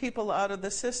turn people out of the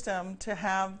system to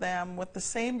have them with the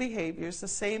same behaviors, the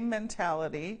same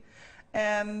mentality,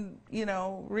 and, you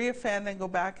know, reoffend and go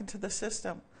back into the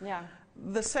system. Yeah.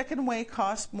 The second way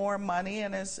costs more money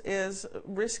and is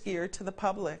riskier to the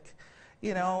public.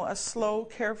 You know, a slow,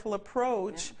 careful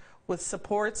approach with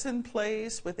supports in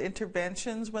place, with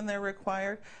interventions when they're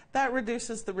required, that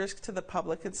reduces the risk to the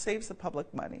public. It saves the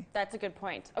public money. That's a good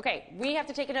point. Okay, we have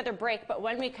to take another break, but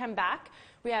when we come back,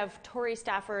 we have Tori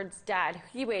Stafford's dad.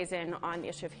 He weighs in on the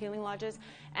issue of healing lodges,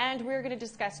 and we're going to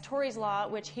discuss Tori's law,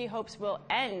 which he hopes will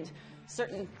end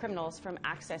certain criminals from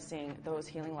accessing those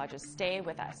healing lodges. Stay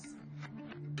with us.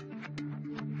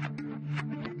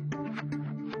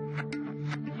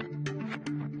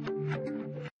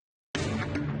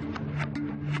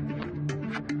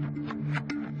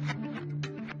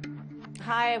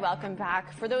 Hi, welcome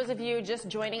back. For those of you just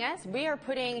joining us, we are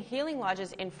putting healing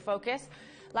lodges in focus.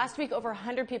 Last week, over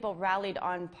 100 people rallied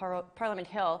on Parliament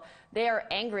Hill. They are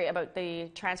angry about the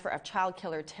transfer of child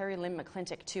killer Terry-Lynne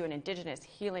McClintic to an Indigenous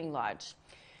healing lodge.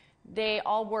 They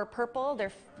all wore purple,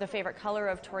 the favorite color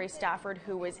of Tori Stafford,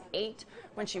 who was 8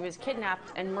 when she was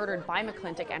kidnapped and murdered by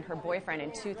McClintic and her boyfriend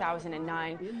in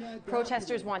 2009.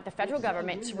 Protesters want the federal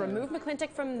government to remove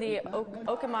McClintic from the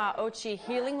Okimaw Ohci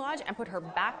Healing Lodge and put her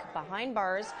back behind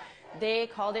bars. They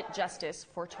called it justice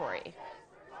for Tori.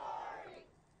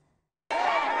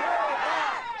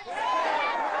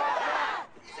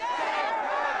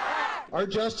 Our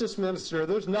Justice Minister,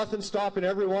 there's nothing stopping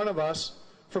every one of us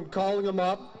from calling him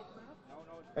up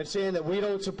and saying that we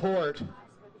don't support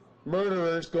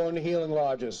murderers going to healing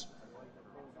lodges.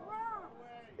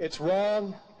 It's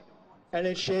wrong and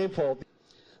it's shameful.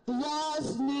 The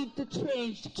laws need to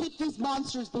change to keep these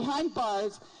monsters behind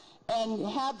bars and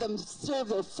have them serve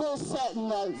their full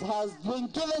sentence that has been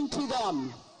given to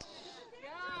them.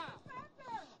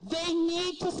 They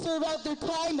need to serve out their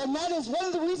time, and that is one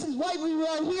of the reasons why we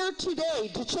are here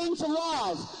today, to change the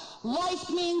laws. Life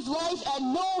means life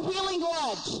and no healing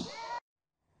lodge.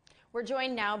 We're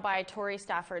joined now by Tori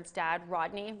Stafford's dad,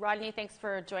 Rodney. Rodney, thanks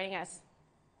for joining us.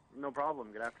 No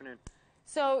problem. Good afternoon.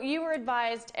 So you were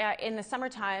advised in the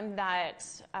summertime that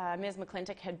Ms.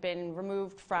 McClintic had been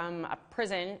removed from a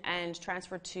prison and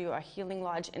transferred to a healing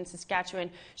lodge in Saskatchewan.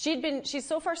 She's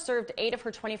so far served 8 of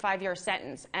her 25-year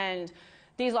sentence, and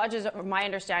these lodges, my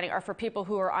understanding, are for people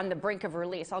who are on the brink of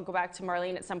release. I'll go back to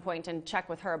Marlene at some point and check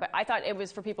with her, but I thought it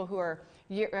was for people who are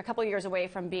a couple of years away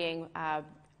from being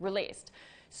released.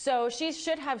 So she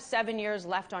should have 7 years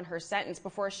left on her sentence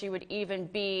before she would even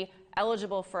be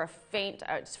eligible for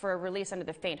a release under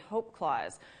the faint hope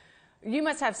clause. You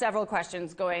must have several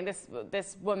questions going.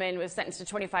 This woman was sentenced to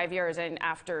 25 years, and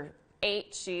after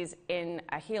 8, she's in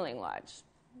a healing lodge.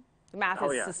 The math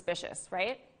is suspicious,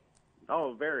 right?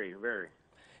 Oh, very, very.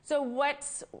 So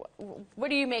what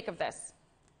do you make of this?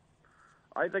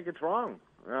 I think it's wrong,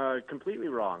 completely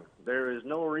wrong. There is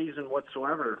no reason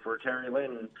whatsoever for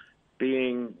Terry-Lynne,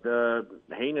 being the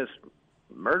heinous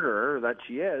murderer that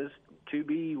she is, to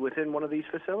be within one of these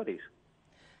facilities.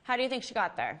 How do you think she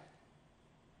got there?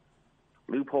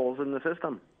 Loopholes in the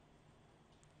system.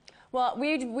 Well,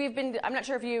 we've been, I'm not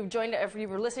sure if you joined, if you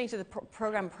were listening to the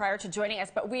program prior to joining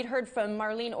us, but we'd heard from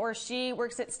Marlene Orr. She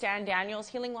works at Stan Daniels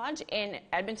Healing Lodge in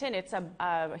Edmonton. It's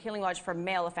a healing lodge for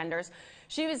male offenders.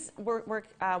 She was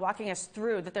walking us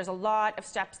through that there's a lot of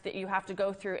steps that you have to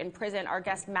go through in prison. Our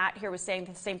guest Matt here was saying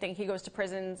the same thing. He goes to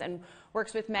prisons and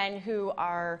works with men who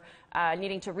are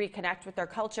needing to reconnect with their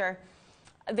culture.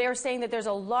 They're saying that there's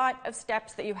a lot of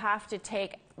steps that you have to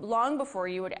take long before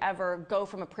you would ever go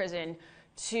from a prison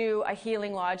to a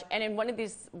healing lodge. And in one of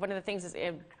the things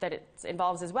that it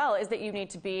involves as well is that you need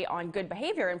to be on good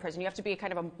behavior in prison. You have to be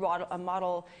kind of a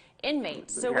model inmate.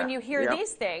 So when you hear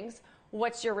these things,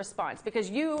 what's your response?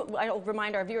 Because I'll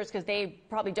remind our viewers, because they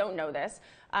probably don't know this,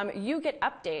 you get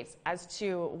updates as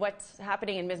to what's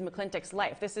happening in Ms. McClintic's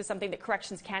life. This is something that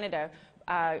Corrections Canada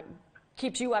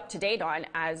keeps you up to date on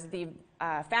as the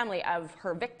family of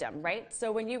her victim, right?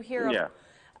 So when you hear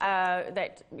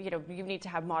that you need to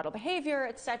have model behavior,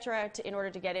 etc., in order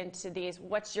to get into these,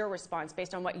 what's your response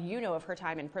based on what you know of her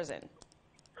time in prison?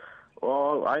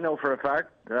 Well, I know for a fact,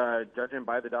 judging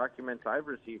by the documents I've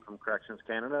received from Corrections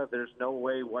Canada, there's no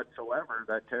way whatsoever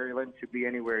that Terry-Lynne should be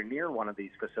anywhere near one of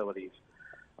these facilities.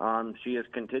 She has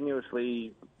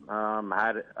continuously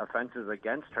had offenses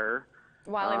against her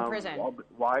while in prison,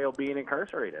 while being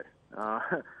incarcerated.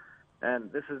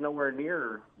 And this is nowhere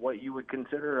near what you would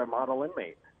consider a model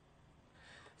inmate.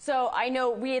 So I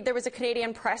know there was a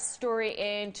Canadian press story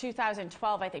in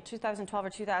 2012, I think 2012 or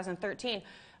 2013,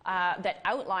 that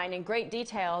outlined in great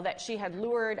detail that she had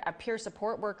lured a peer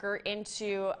support worker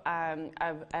into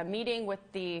a meeting with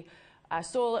the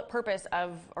sole purpose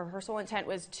or her sole intent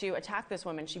was to attack this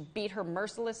woman. She beat her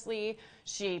mercilessly.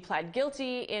 She pled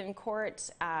guilty in court.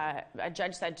 A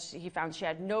judge said he found she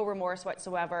had no remorse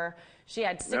whatsoever. She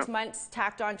had 6 months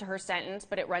tacked on to her sentence,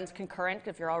 but it runs concurrent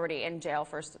if you're already in jail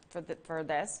for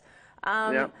this.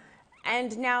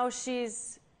 And now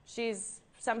she's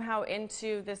somehow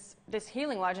into this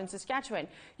healing lodge in Saskatchewan.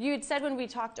 You'd said when we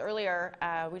talked earlier,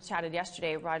 we chatted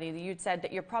yesterday, Rodney, you'd said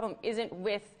that your problem isn't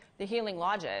with the healing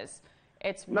lodges.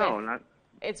 It's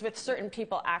with certain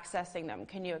people accessing them.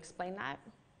 Can you explain that?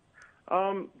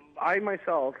 I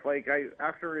myself,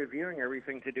 after reviewing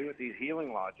everything to do with these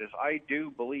healing lodges, I do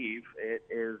believe it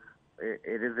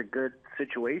is a good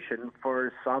situation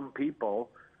for some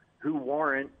people who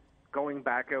warrant going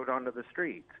back out onto the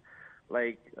streets.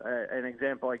 Like an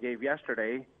example I gave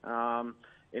yesterday,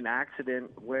 an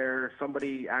accident where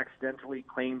somebody accidentally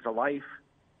claims a life,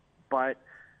 but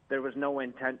there was no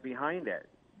intent behind it.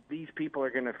 These people are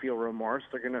going to feel remorse.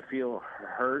 They're going to feel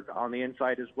hurt on the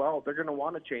inside as well. They're going to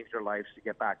want to change their lives to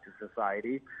get back to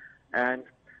society. And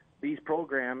these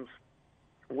programs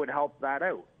would help that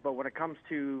out. But when it comes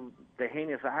to the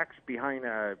heinous acts behind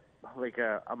a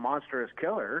monstrous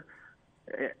killer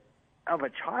of a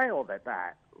child at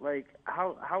that,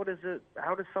 how does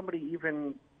somebody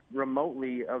even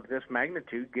remotely of this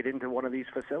magnitude get into one of these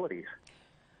facilities?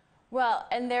 Well,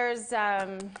 and there's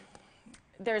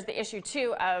the issue,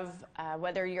 too, of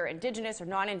whether you're Indigenous or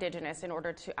non-Indigenous in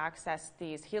order to access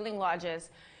these healing lodges.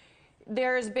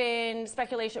 There's been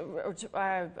speculation,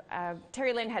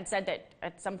 Terry-Lynne had said that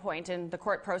at some point in the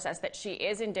court process that she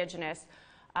is Indigenous.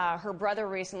 Her brother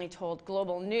recently told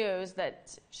Global News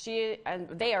that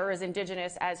they are as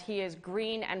Indigenous as he is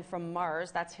green and from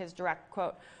Mars. That's his direct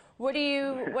quote. What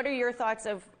are your thoughts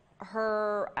of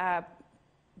her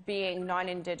being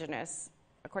non-Indigenous,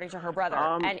 according to her brother,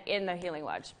 and in the healing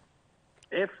lodge?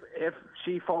 If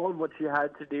she followed what she had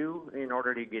to do in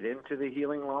order to get into the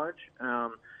healing lodge,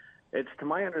 it's to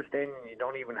my understanding you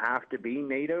don't even have to be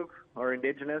Native or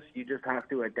Indigenous. You just have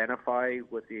to identify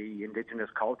with the Indigenous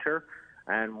culture,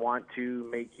 and want to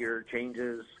make your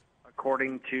changes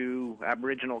according to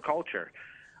Aboriginal culture.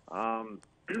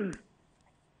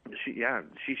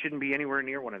 She shouldn't be anywhere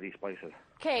near one of these places.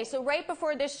 Okay, so right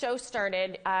before this show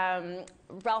started,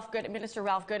 Minister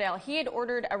Ralph Goodale, he had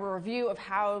ordered a review of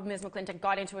how Ms. McClintic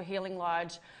got into a healing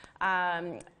lodge.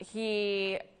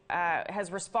 He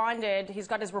has responded. He's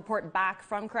got his report back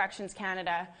from Corrections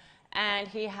Canada, and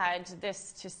he had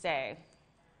this to say.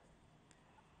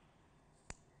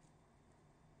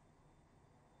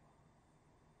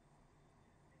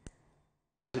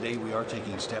 Today we are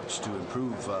taking steps to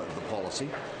improve the policy.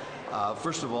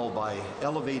 First of all, by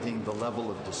elevating the level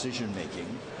of decision-making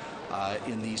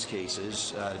in these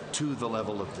cases to the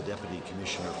level of the Deputy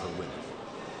Commissioner for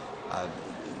Women.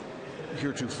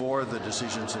 Heretofore, the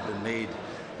decisions have been made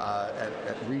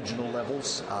at regional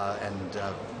levels, and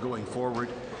going forward,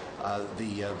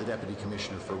 the Deputy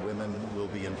Commissioner for Women will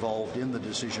be involved in the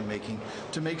decision-making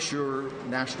to make sure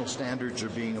national standards are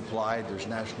being applied, there's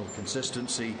national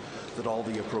consistency, that all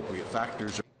the appropriate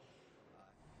factors are.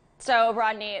 So,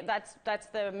 Rodney, that's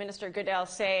the Minister Goodale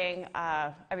saying,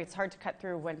 I mean, it's hard to cut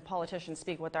through when politicians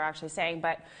speak what they're actually saying,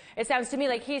 but it sounds to me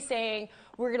like he's saying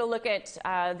we're going to look at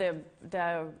the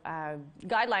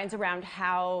guidelines around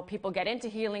how people get into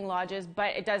healing lodges,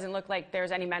 but it doesn't look like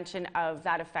there's any mention of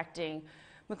that affecting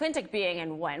McClintic being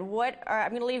and when. I'm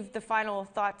going to leave the final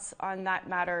thoughts on that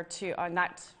matter on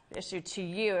that issue to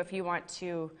you if you want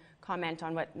to comment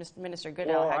on what Minister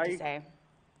Goodale had to say.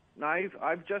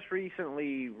 I've just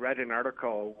recently read an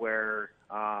article where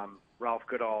Ralph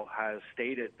Goodale has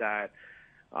stated that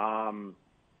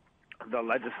the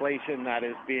legislation that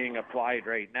is being applied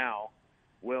right now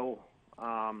will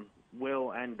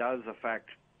and does affect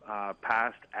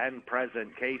past and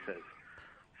present cases.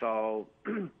 So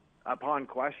upon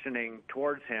questioning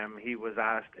towards him, he was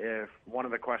asked if one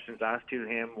of the questions asked to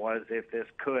him was if this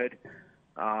could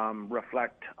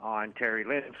reflect on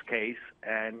Terry-Lynne's case,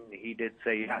 and he did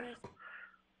say yes.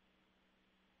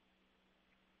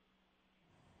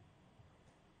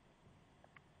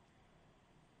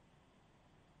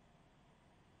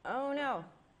 Oh, no.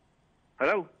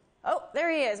 Hello? Oh,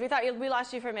 there he is. We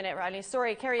lost you for a minute, Rodney.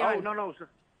 Sorry, carry on. Oh, no,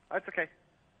 that's okay.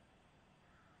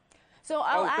 So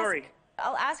I'll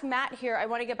ask Matt here. I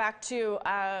want to get back to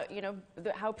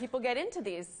how people get into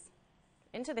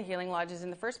the healing lodges in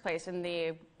the first place and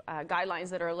the guidelines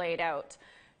that are laid out.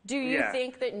 Do you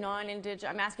think that non-Indigenous,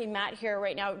 I'm asking Matt here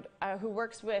right now, who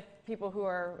works with people who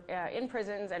are in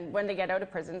prisons and when they get out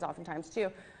of prisons oftentimes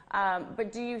too,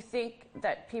 but do you think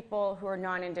that people who are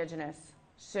non-Indigenous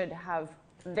should have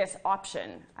this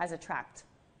option as a tract?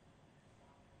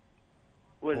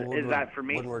 Is that for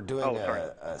me? When we're doing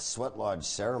a sweat lodge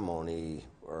ceremony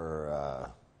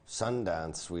or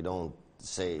Sundance, we don't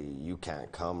say you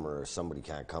can't come or somebody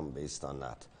can't come based on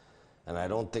that. And I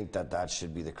don't think that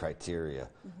should be the criteria.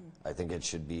 Mm-hmm. I think it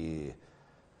should be,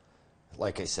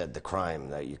 like I said, the crime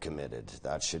that you committed.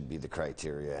 That should be the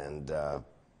criteria. And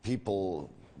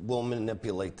people will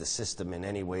manipulate the system in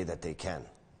any way that they can.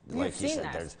 Like you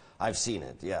said, I've seen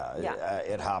it,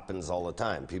 it happens all the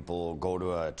time. People go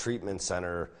to a treatment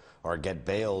center or get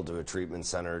bailed to a treatment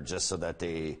center just so that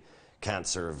they can't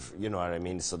serve, you know what I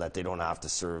mean, so that they don't have to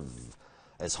serve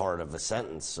as hard of a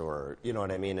sentence, or you know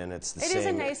what I mean. And it's the same. It is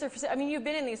a nicer. I mean, you've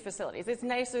been in these facilities. It's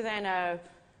nicer than a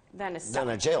cell.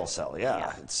 Than a jail cell.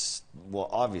 Yeah. It's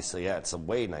obviously, it's a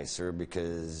way nicer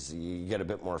because you get a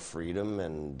bit more freedom,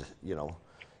 and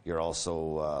you're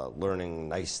also learning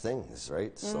nice things,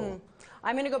 right? So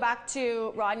I'm going to go back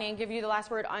to Rodney and give you the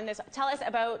last word on this. Tell us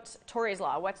about Tori's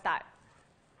Law. What's that?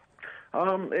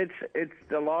 It's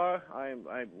the law.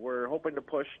 We're hoping to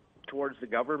push towards the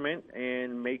government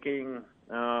in making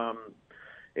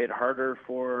it harder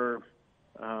for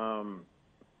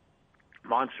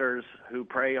monsters who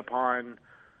prey upon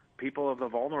people of the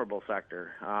vulnerable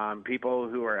sector, people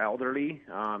who are elderly,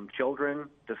 children,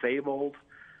 disabled,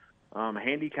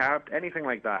 handicapped, anything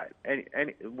like that.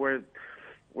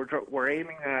 We're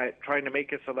aiming at trying to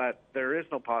make it so that there is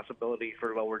no possibility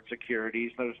for lowered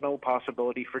securities. There's no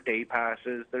possibility for day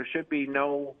passes. There should be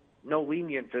no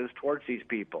leniences towards these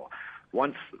people.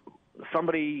 Once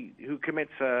somebody who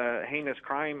commits a heinous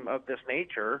crime of this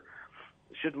nature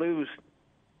should lose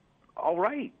all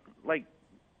right. Like,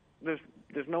 there's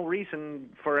no reason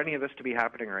for any of this to be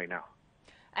happening right now.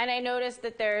 And I noticed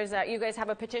that you guys have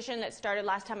a petition that started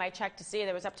last time I checked to see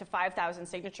there was up to 5,000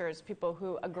 signatures, people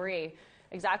who agree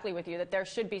exactly with you, that there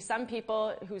should be some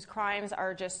people whose crimes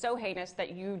are just so heinous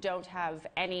that you don't have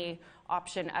any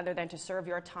option other than to serve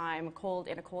your time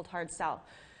in a cold, hard cell.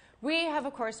 We have,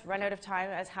 of course, run out of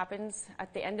time, as happens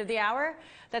at the end of the hour.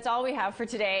 That's all we have for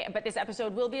today, but this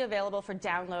episode will be available for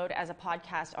download as a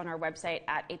podcast on our website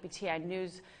at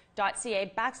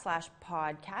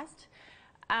aptnnews.ca/podcast.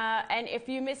 And if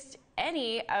you missed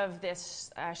any of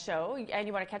this show and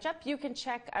you want to catch up, you can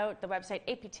check out the website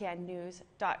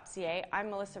aptnnews.ca. I'm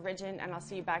Melissa Ridgen, and I'll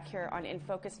see you back here on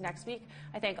InFocus next week.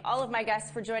 I thank all of my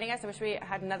guests for joining us. I wish we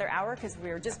had another hour because we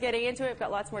were just getting into it. We've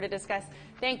got lots more to discuss.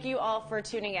 Thank you all for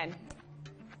tuning in.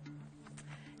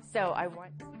 So I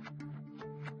want...